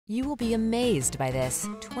You will be amazed by this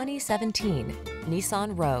 2017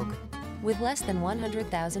 Nissan Rogue. With less than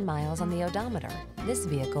 100,000 miles on the odometer, this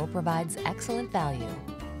vehicle provides excellent value.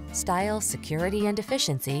 Style, security, and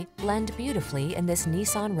efficiency blend beautifully in this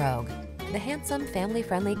Nissan Rogue, the handsome,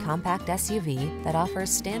 family-friendly compact SUV that offers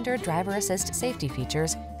standard driver assist safety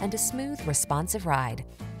features and a smooth, responsive ride.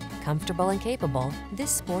 Comfortable and capable,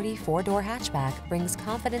 this sporty four-door hatchback brings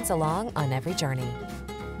confidence along on every journey.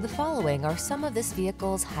 The following are some of this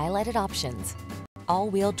vehicle's highlighted options: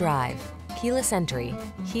 all-wheel drive, keyless entry,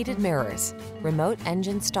 heated mirrors, remote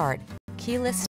engine start, keyless